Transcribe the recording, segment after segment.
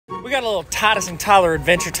We got a little Titus and Tyler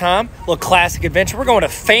adventure time, a little classic adventure. We're going to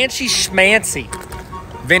Fancy Schmancy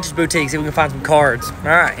Vintage Boutique, see if we can find some cards. All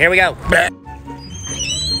right, here we go.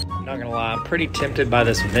 I'm not gonna lie, I'm pretty tempted by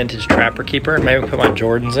this vintage Trapper Keeper. Maybe put my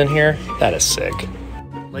Jordans in here. That is sick.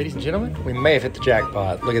 Ladies and gentlemen, we may have hit the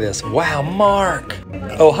jackpot. Look at this. Wow, Mark.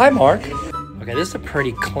 Oh, hi, Mark. Okay, this is a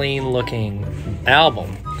pretty clean looking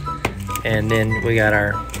album. And then we got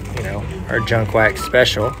our, our Junk Wax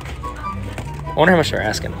special. I wonder how much they're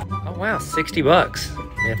asking. Oh, wow, 60 bucks.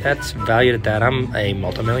 If that's valued at that, I'm a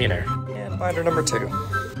multimillionaire. And binder number 2.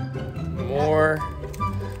 More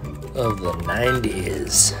of the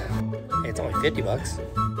 90s. Hey, it's only 50 bucks.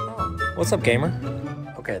 Oh, what's up, gamer?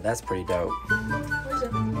 Okay, that's pretty dope.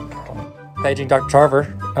 Paging Dr.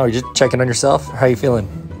 Tarver. Oh, you're just checking on yourself? How you feeling?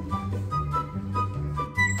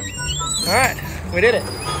 All right, we did it.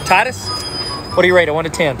 Titus, what are you rated? 1 to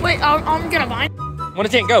 10? Wait, I'm gonna buy. 1 to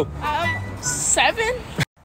 10, go. 7.